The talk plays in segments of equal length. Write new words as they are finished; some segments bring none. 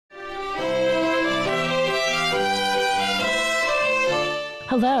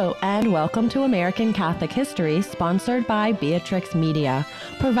Hello, and welcome to American Catholic History, sponsored by Beatrix Media,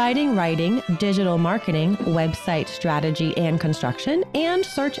 providing writing, digital marketing, website strategy and construction, and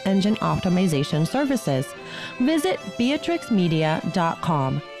search engine optimization services. Visit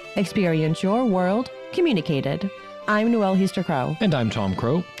beatrixmedia.com. Experience your world communicated. I'm Noëlle Crowe. And I'm Tom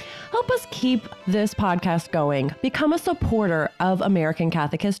Crowe. Help us keep this podcast going. Become a supporter of American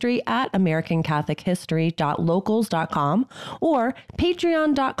Catholic History at americancatholichistory.locals.com or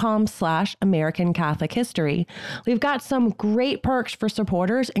patreon.com/American Catholic History. We've got some great perks for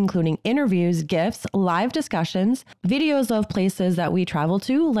supporters, including interviews, gifts, live discussions, videos of places that we travel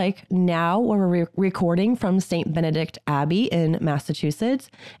to, like now we're recording from St. Benedict Abbey in Massachusetts,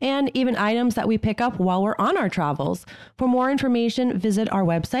 and even items that we pick up while we're on our travels. For more information, visit our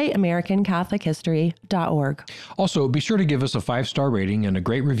website, americancatholichistory.org. Also, be sure to give us a 5-star rating and a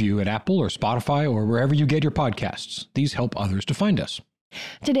great review at Apple or Spotify or wherever you get your podcasts. These help others to find us.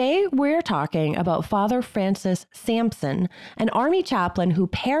 Today, we're talking about Father Francis Sampson, an Army chaplain who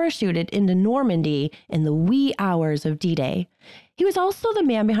parachuted into Normandy in the wee hours of D-Day. He was also the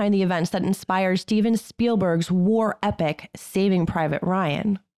man behind the events that inspired Steven Spielberg's war epic, Saving Private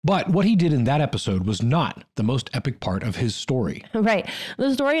Ryan. But what he did in that episode was not the most epic part of his story. Right.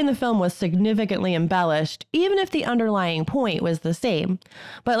 The story in the film was significantly embellished, even if the underlying point was the same.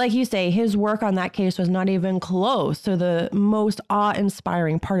 But like you say, his work on that case was not even close to the most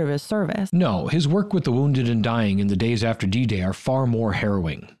awe-inspiring part of his service. No, his work with the wounded and dying in the days after D-Day are far more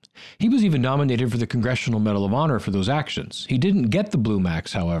harrowing. He was even nominated for the Congressional Medal of Honor for those actions. He didn't get the Blue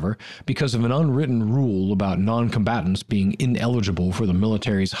Max, however, because of an unwritten rule about non-combatants being ineligible for the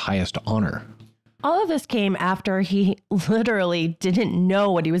military's highest honor. All of this came after he literally didn't know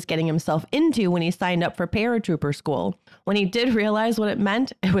what he was getting himself into when he signed up for Paratrooper school. When he did realize what it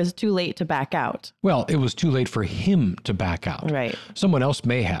meant, it was too late to back out. Well, it was too late for him to back out. Right. Someone else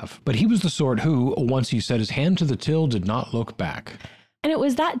may have, but he was the sort who, once he set his hand to the till, did not look back. And it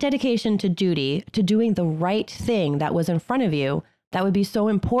was that dedication to duty, to doing the right thing that was in front of you, that would be so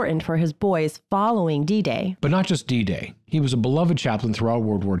important for his boys following D-Day. But not just D-Day. He was a beloved chaplain throughout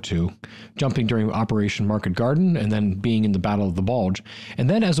World War II, jumping during Operation Market Garden and then being in the Battle of the Bulge, and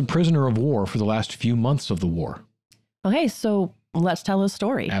then as a prisoner of war for the last few months of the war. Okay, so let's tell his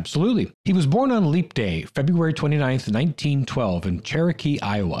story. Absolutely. He was born on Leap Day, February 29th, 1912, in Cherokee,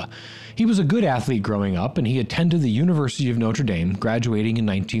 Iowa. He was a good athlete growing up, and he attended the University of Notre Dame, graduating in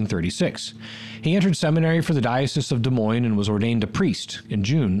 1936. He entered seminary for the Diocese of Des Moines and was ordained a priest in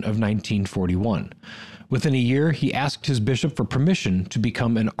June of 1941. Within a year, he asked his bishop for permission to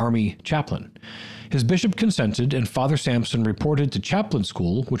become an Army chaplain. His bishop consented, and Father Sampson reported to chaplain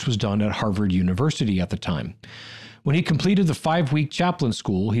school, which was done at Harvard University at the time. When he completed the 5-week chaplain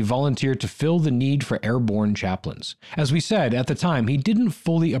school, he volunteered to fill the need for airborne chaplains. As we said, at the time, he didn't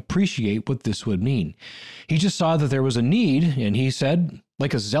fully appreciate what this would mean. He just saw that there was a need, and he said,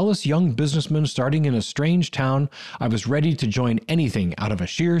 like a zealous young businessman starting in a strange town, I was ready to join anything out of a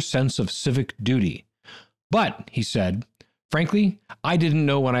sheer sense of civic duty. But, he said, frankly, I didn't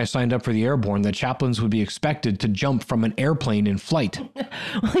know when I signed up for the Airborne that chaplains would be expected to jump from an airplane in flight.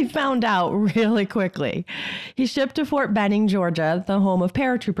 Well, he found out really quickly. He shipped to Fort Benning, Georgia, the home of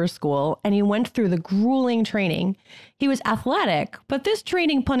Paratrooper school, and he went through the grueling training. He was athletic, but this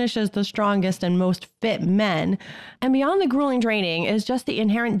training punishes the strongest and most fit men. And beyond the grueling training is just the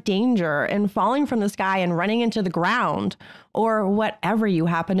inherent danger in falling from the sky and running into the ground, or whatever you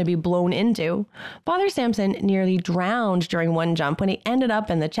happen to be blown into. Father Sampson nearly drowned during one jump when he ended up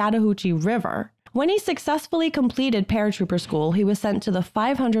in the Chattahoochee River. When he successfully completed Paratrooper school, he was sent to the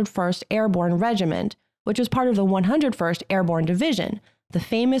 501st Airborne Regiment, which was part of the 101st Airborne Division, the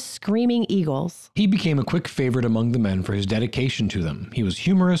famous Screaming Eagles. He became a quick favorite among the men for his dedication to them. He was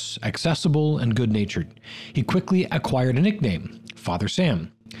humorous, accessible, and good-natured. He quickly acquired a nickname, Father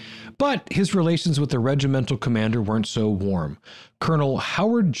Sam. But his relations with the regimental commander weren't so warm. Colonel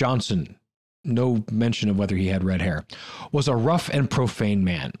Howard Johnson, no mention of whether he had red hair, was a rough and profane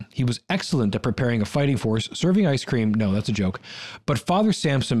man. He was excellent at preparing a fighting force, serving ice cream, no, that's a joke, but Father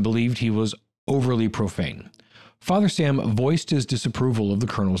Sampson believed he was overly profane. Father Sam voiced his disapproval of the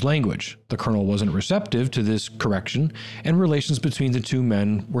colonel's language. The colonel wasn't receptive to this correction, and relations between the two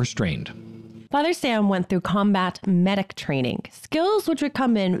men were strained. Father Sam went through combat medic training, skills which would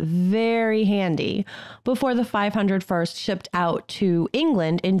come in very handy before the 501st shipped out to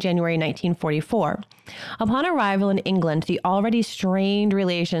England in January 1944. Upon arrival in England, the already strained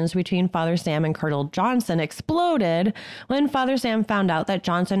relations between Father Sam and Colonel Johnson exploded when Father Sam found out that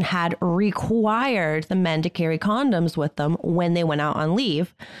Johnson had required the men to carry condoms with them when they went out on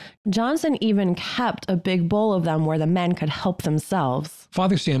leave. Johnson even kept a big bowl of them where the men could help themselves.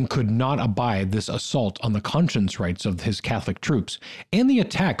 Father Sam could not abide this assault on the conscience rights of his Catholic troops and the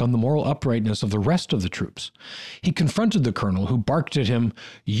attack on the moral uprightness of the rest of the troops. He confronted the colonel, who barked at him,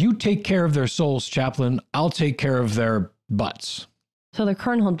 "You take care of their souls, chaplain. I'll take care of their butts." So the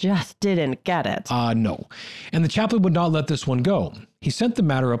colonel just didn't get it. No. And the chaplain would not let this one go. He sent the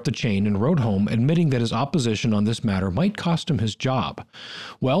matter up the chain and wrote home admitting that his opposition on this matter might cost him his job.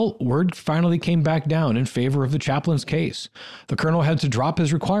 Well, word finally came back down in favor of the chaplain's case. The colonel had to drop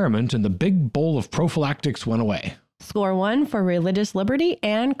his requirement and the big bowl of prophylactics went away. Score 1 for religious liberty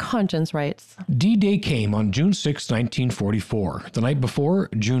and conscience rights. D-Day came on June 6, 1944. The night before,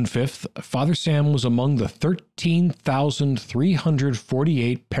 June 5th, Father Sam was among the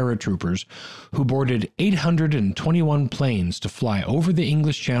 13,348 paratroopers who boarded 821 planes to fly over the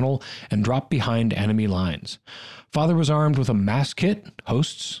English Channel and drop behind enemy lines. Father was armed with a mass kit,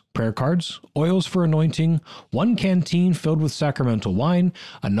 hosts, prayer cards, oils for anointing, one canteen filled with sacramental wine,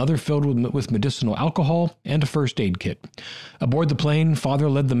 another filled with medicinal alcohol, and a first aid kit. Aboard the plane, Father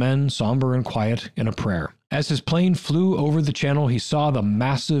led the men, somber and quiet, in a prayer. As his plane flew over the channel, he saw the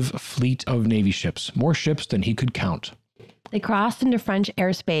massive fleet of Navy ships, more ships than he could count. They crossed into French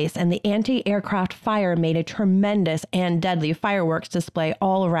airspace, and the anti-aircraft fire made a tremendous and deadly fireworks display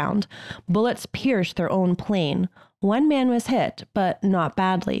all around. Bullets pierced their own plane. One man was hit, but not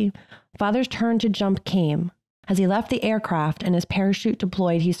badly. Father's turn to jump came. As he left the aircraft and his parachute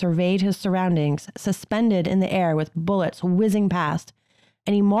deployed, he surveyed his surroundings, suspended in the air with bullets whizzing past,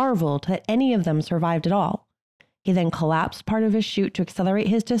 and he marveled that any of them survived at all. He then collapsed part of his chute to accelerate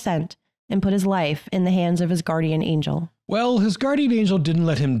his descent and put his life in the hands of his guardian angel. Well, his guardian angel didn't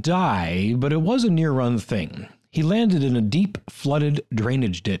let him die, but it was a near-run thing. He landed in a deep, flooded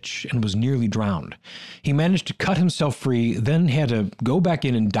drainage ditch and was nearly drowned. He managed to cut himself free, then had to go back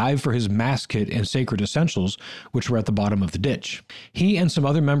in and dive for his mass kit and sacred essentials, which were at the bottom of the ditch. He and some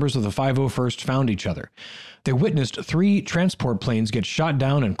other members of the 501st found each other. They witnessed 3 transport planes get shot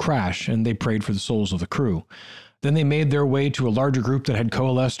down and crash, and they prayed for the souls of the crew. Then they made their way to a larger group that had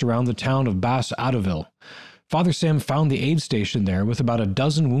coalesced around the town of Basse-Audeville. Father Sam found the aid station there with about a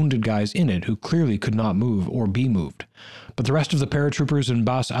dozen wounded guys in it who clearly could not move or be moved. But the rest of the paratroopers in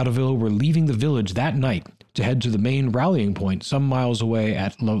Basse-Audeville were leaving the village that night to head to the main rallying point some miles away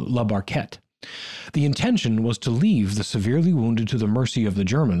at La Barquette. The intention was to leave the severely wounded to the mercy of the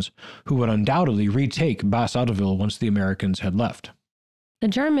Germans, who would undoubtedly retake Basse-Audeville once the Americans had left. The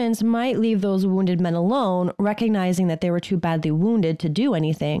Germans might leave those wounded men alone, recognizing that they were too badly wounded to do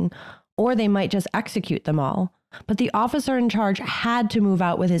anything, or they might just execute them all. But the officer in charge had to move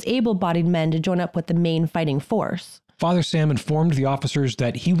out with his able-bodied men to join up with the main fighting force. Father Sam informed the officers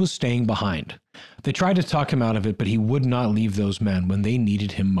that he was staying behind. They tried to talk him out of it, but he would not leave those men when they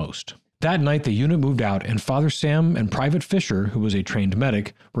needed him most. That night, the unit moved out, and Father Sam and Private Fisher, who was a trained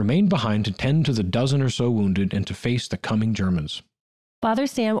medic, remained behind to tend to the dozen or so wounded and to face the coming Germans. Father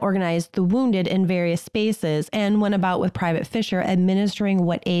Sam organized the wounded in various spaces and went about with Private Fisher administering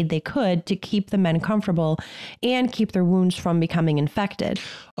what aid they could to keep the men comfortable and keep their wounds from becoming infected.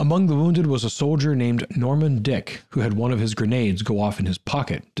 Among the wounded was a soldier named Norman Dick, who had one of his grenades go off in his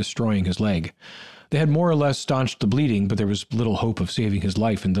pocket, destroying his leg. They had more or less staunched the bleeding, but there was little hope of saving his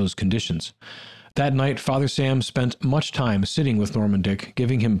life in those conditions. That night, Father Sam spent much time sitting with Norman Dick,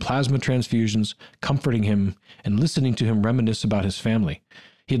 giving him plasma transfusions, comforting him, and listening to him reminisce about his family.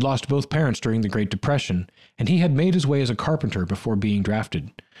 He had lost both parents during the Great Depression, and he had made his way as a carpenter before being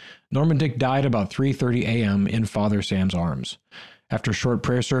drafted. Norman Dick died about 3:30 a.m. in Father Sam's arms. After a short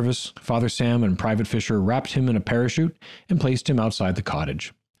prayer service, Father Sam and Private Fisher wrapped him in a parachute and placed him outside the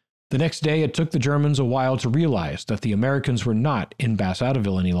cottage. The next day, it took the Germans a while to realize that the Americans were not in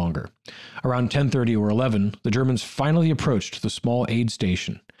Basse-Audeville any longer. Around 10:30 or 11, the Germans finally approached the small aid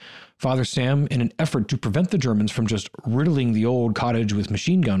station. Father Sam, in an effort to prevent the Germans from just riddling the old cottage with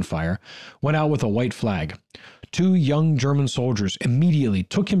machine gun fire, went out with a white flag. 2 young German soldiers immediately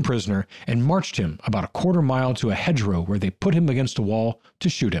took him prisoner and marched him about a quarter mile to a hedgerow where they put him against a wall to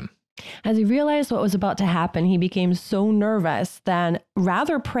shoot him. As he realized what was about to happen, he became so nervous that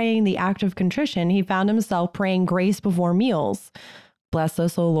rather praying the act of contrition, he found himself praying grace before meals. bless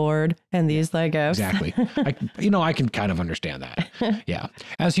us, O Lord, and these thy gifts. Exactly. I can kind of understand that. Yeah.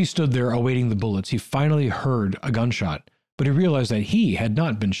 As he stood there awaiting the bullets, he finally heard a gunshot, but he realized that he had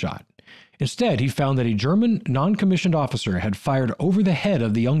not been shot. Instead, he found that a German non-commissioned officer had fired over the head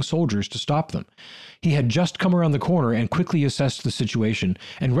of the young soldiers to stop them. He had just come around the corner and quickly assessed the situation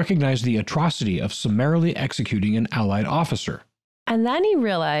and recognized the atrocity of summarily executing an Allied officer. And then he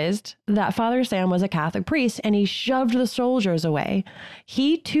realized that Father Sam was a Catholic priest, and he shoved the soldiers away.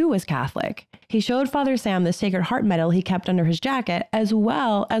 He too was Catholic. He showed Father Sam the Sacred Heart medal he kept under his jacket, as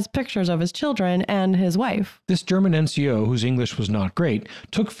well as pictures of his children and his wife. This German NCO, whose English was not great,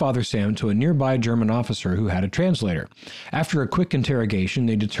 took Father Sam to a nearby German officer who had a translator. After a quick interrogation,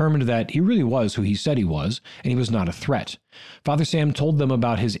 they determined that he really was who he said he was, and he was not a threat. Father Sam told them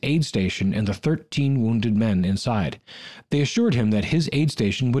about his aid station and the 13 wounded men inside. They assured him that his aid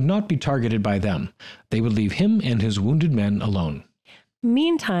station would not be targeted by them. They would leave him and his wounded men alone.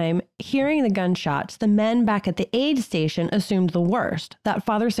 Meantime, hearing the gunshots, the men back at the aid station assumed the worst, that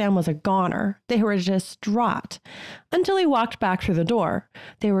Father Sam was a goner. They were distraught until he walked back through the door.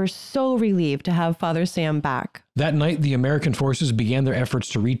 They were so relieved to have Father Sam back. That night, the American forces began their efforts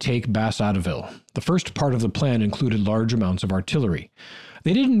to retake Bas-Adelville. The first part of the plan included large amounts of artillery.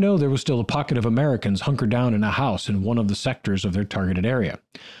 They didn't know there was still a pocket of Americans hunkered down in a house in one of the sectors of their targeted area.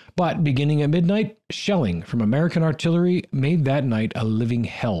 But beginning at midnight, shelling from American artillery made that night a living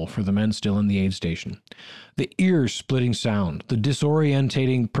hell for the men still in the aid station. The ear-splitting sound, the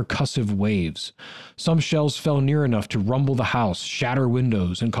disorientating percussive waves. Some shells fell near enough to rumble the house, shatter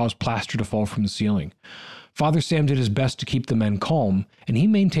windows, and cause plaster to fall from the ceiling. Father Sam did his best to keep the men calm, and he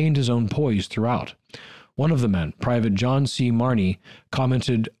maintained his own poise throughout. One of the men, Private John C. Marney,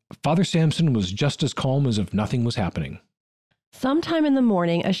 commented, "Father Sampson was just as calm as if nothing was happening." Sometime in the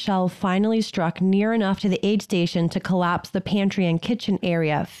morning, a shell finally struck near enough to the aid station to collapse the pantry and kitchen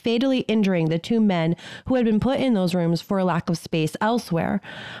area, fatally injuring the two men who had been put in those rooms for a lack of space elsewhere.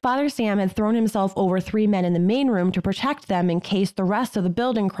 Father Sam had thrown himself over 3 men in the main room to protect them in case the rest of the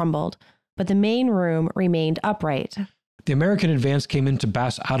building crumbled, but the main room remained upright. The American advance came into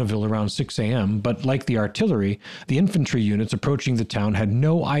Bas-Adelville around 6 a.m., but like the artillery, the infantry units approaching the town had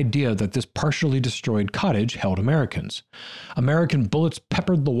no idea that this partially destroyed cottage held Americans. American bullets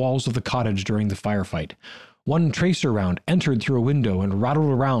peppered the walls of the cottage during the firefight. One tracer round entered through a window and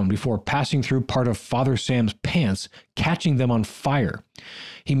rattled around before passing through part of Father Sam's pants, catching them on fire.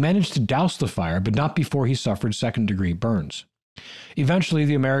 He managed to douse the fire, but not before he suffered second-degree burns. Eventually,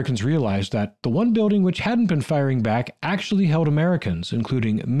 the Americans realized that the one building which hadn't been firing back actually held Americans,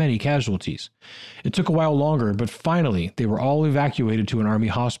 including many casualties. It took a while longer, but finally, they were all evacuated to an army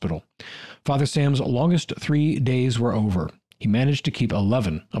hospital. Father Sam's longest 3 days were over. He managed to keep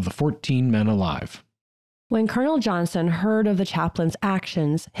 11 of the 14 men alive. When Colonel Johnson heard of the chaplain's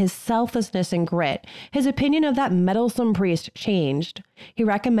actions, his selflessness and grit, his opinion of that meddlesome priest changed. He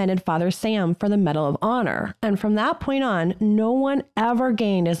recommended Father Sam for the Medal of Honor, and from that point on, no one ever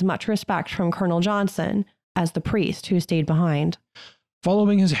gained as much respect from Colonel Johnson as the priest who stayed behind.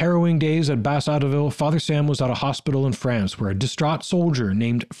 Following his harrowing days at Bas-Adelville, Father Sam was at a hospital in France where a distraught soldier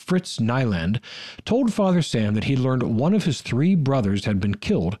named Fritz Nyland told Father Sam that he learned one of his 3 brothers had been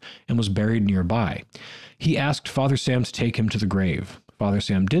killed and was buried nearby. He asked Father Sam to take him to the grave. Father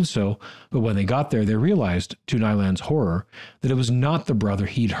Sam did so, but when they got there, they realized, to Nyland's horror, that it was not the brother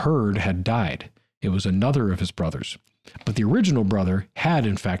he'd heard had died. It was another of his brothers. But the original brother had,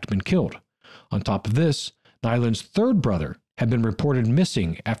 in fact, been killed. On top of this, Nyland's 3rd brother had been reported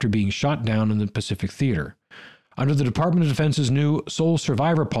missing after being shot down in the Pacific Theater. Under the Department of Defense's new sole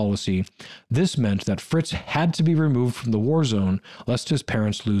survivor policy, this meant that Fritz had to be removed from the war zone lest his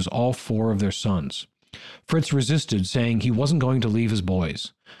parents lose all 4 of their sons. Fritz resisted, saying he wasn't going to leave his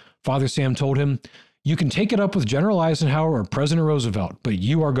boys. Father Sam told him, "You can take it up with General Eisenhower or President Roosevelt, but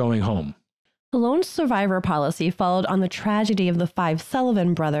you are going home." The lone survivor policy followed on the tragedy of the 5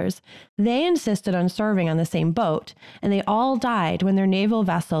 Sullivan brothers. They insisted on serving on the same boat, and they all died when their naval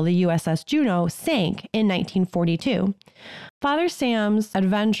vessel, the USS Juno, sank in 1942. Father Sam's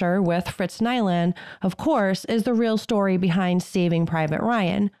adventure with Fritz Nyland, of course, is the real story behind Saving Private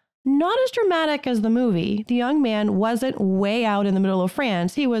Ryan. Not as dramatic as the movie. The young man wasn't way out in the middle of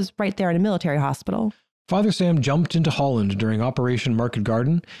France. He was right there in a military hospital. Father Sam jumped into Holland during Operation Market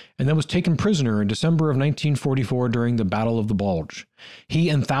Garden and then was taken prisoner in December of 1944 during the Battle of the Bulge. He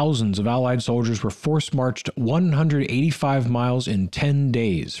and thousands of Allied soldiers were force-marched 185 miles in 10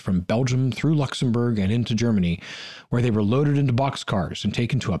 days from Belgium through Luxembourg and into Germany, where they were loaded into boxcars and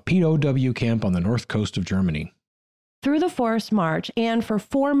taken to a POW camp on the north coast of Germany. Through the forced march and for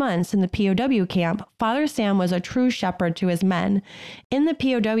 4 months in the POW camp, Father Sam was a true shepherd to his men. In the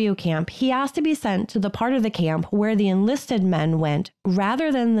POW camp, he asked to be sent to the part of the camp where the enlisted men went,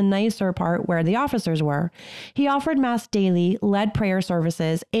 rather than the nicer part where the officers were. He offered Mass daily, led prayer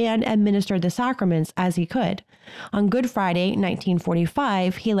services, and administered the sacraments as he could. On Good Friday,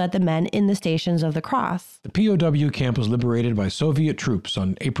 1945, he led the men in the Stations of the Cross. The POW camp was liberated by Soviet troops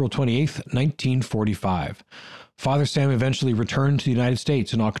on April 28, 1945. Father Sam eventually returned to the United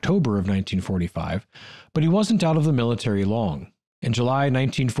States in October of 1945, but he wasn't out of the military long. In July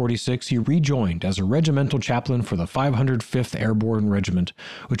 1946, he rejoined as a regimental chaplain for the 505th Airborne Regiment,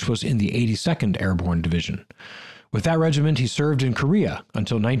 which was in the 82nd Airborne Division. With that regiment, he served in Korea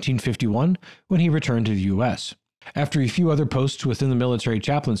until 1951, when he returned to the U.S. After a few other posts within the military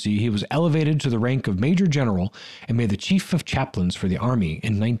chaplaincy, he was elevated to the rank of Major General and made the Chief of Chaplains for the Army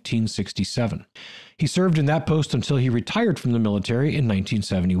in 1967. He served in that post until he retired from the military in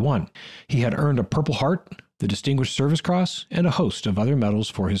 1971. He had earned a Purple Heart, the Distinguished Service Cross, and a host of other medals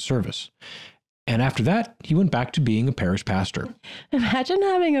for his service. And after that, he went back to being a parish pastor. Imagine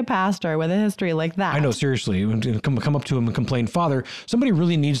having a pastor with a history like that. I know, seriously. Come up to him and complain, Father, somebody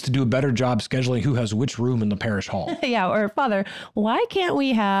really needs to do a better job scheduling who has which room in the parish hall. Yeah, or Father, why can't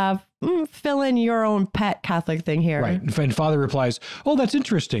we have fill in your own pet Catholic thing here? Right. And Father replies, oh, that's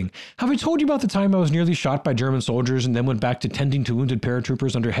interesting. Have I told you about the time I was nearly shot by German soldiers and then went back to tending to wounded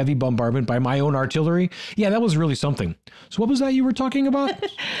paratroopers under heavy bombardment by my own artillery? Yeah, that was really something. So what was that you were talking about?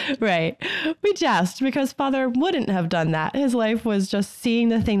 Right. We jest because Father wouldn't have done that. His life was just seeing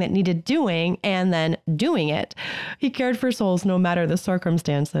the thing that needed doing and then doing it. He cared for souls no matter the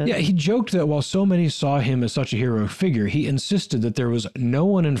circumstances. Yeah, he joked that while so many saw him as such a heroic figure, he insisted that there was no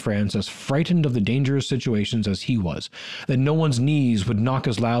one in France as frightened of the dangerous situations as he was, that no one's knees would knock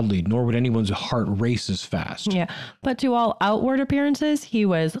as loudly, nor would anyone's heart race as fast. Yeah, but to all outward appearances, he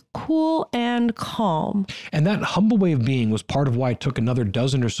was cool and calm. And that humble way of being was part of why it took another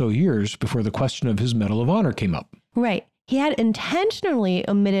dozen or so years before the question of his Medal of Honor came up. Right. He had intentionally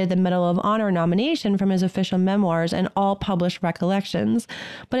omitted the Medal of Honor nomination from his official memoirs and all published recollections.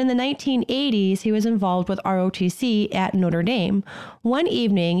 But in the 1980s, he was involved with ROTC at Notre Dame. One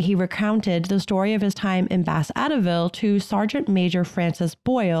evening, he recounted the story of his time in Bass Atteville to Sergeant Major Francis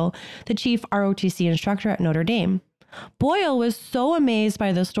Boyle, the chief ROTC instructor at Notre Dame. Boyle was so amazed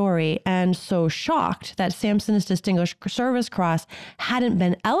by the story and so shocked that Sampson's Distinguished Service Cross hadn't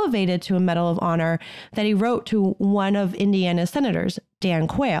been elevated to a Medal of Honor that he wrote to one of Indiana's senators, Dan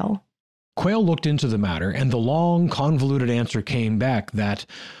Quayle. Quayle looked into the matter, and the long, convoluted answer came back that,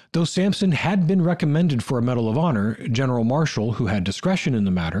 though Sampson had been recommended for a Medal of Honor, General Marshall, who had discretion in the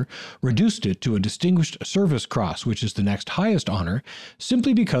matter, reduced it to a Distinguished Service Cross, which is the next highest honor,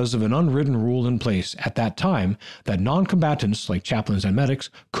 simply because of an unwritten rule in place at that time that non-combatants, like chaplains and medics,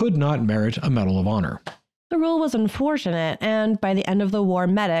 could not merit a Medal of Honor. The rule was unfortunate, and by the end of the war,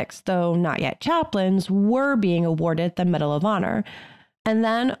 medics, though not yet chaplains, were being awarded the Medal of Honor. And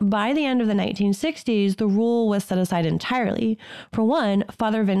then, by the end of the 1960s, the rule was set aside entirely. For one,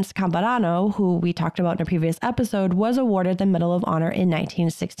 Father Vince Camparano, who we talked about in a previous episode, was awarded the Medal of Honor in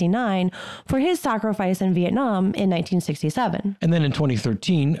 1969 for his sacrifice in Vietnam in 1967. And then in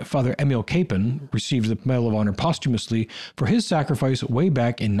 2013, Father Emil Capon received the Medal of Honor posthumously for his sacrifice way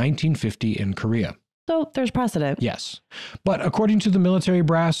back in 1950 in Korea. So there's precedent. Yes. But according to the military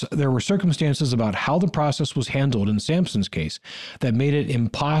brass, there were circumstances about how the process was handled in Sampson's case that made it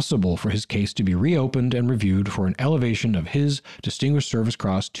impossible for his case to be reopened and reviewed for an elevation of his Distinguished Service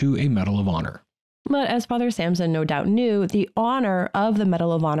Cross to a Medal of Honor. But as Father Sampson no doubt knew, the honor of the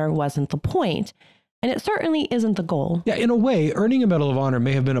Medal of Honor wasn't the point. And it certainly isn't the goal. Yeah, in a way, earning a Medal of Honor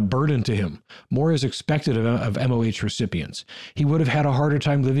may have been a burden to him, more as expected of MOH recipients. He would have had a harder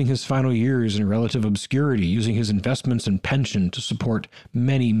time living his final years in relative obscurity, using his investments and pension to support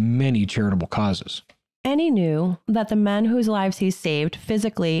many, many charitable causes. And he knew that the men whose lives he saved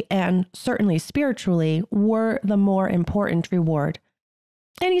physically and certainly spiritually were the more important reward.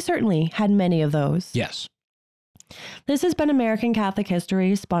 And he certainly had many of those. Yes. This has been American Catholic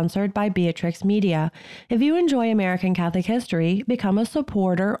History, sponsored by Beatrix Media. If you enjoy American Catholic History, become a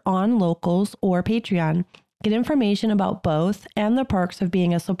supporter on Locals or Patreon. Get information about both and the perks of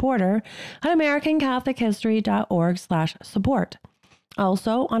being a supporter at americancatholichistory.org/support.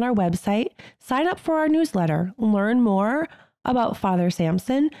 Also, on our website, sign up for our newsletter, learn more about Father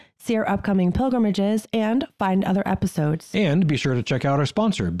Sampson, see our upcoming pilgrimages, and find other episodes. And be sure to check out our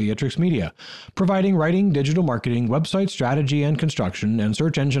sponsor, Beatrix Media, providing writing, digital marketing, website strategy and construction, and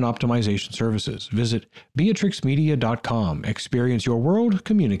search engine optimization services. Visit beatrixmedia.com. Experience your world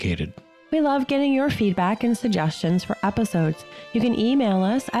communicated. We love getting your feedback and suggestions for episodes. You can email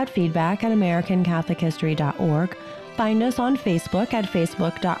us at feedback@americancatholichistory.org. Find us on Facebook at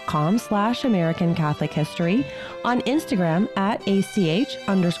facebook.com/American Catholic History, on Instagram at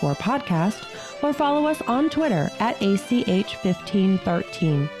ACH_podcast, or follow us on Twitter at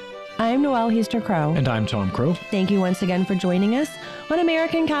ACH1513. I'm Noëlle Crowe. And I'm Tom Crowe. Thank you once again for joining us on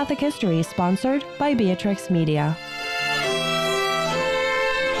American Catholic History, sponsored by Beatrix Media.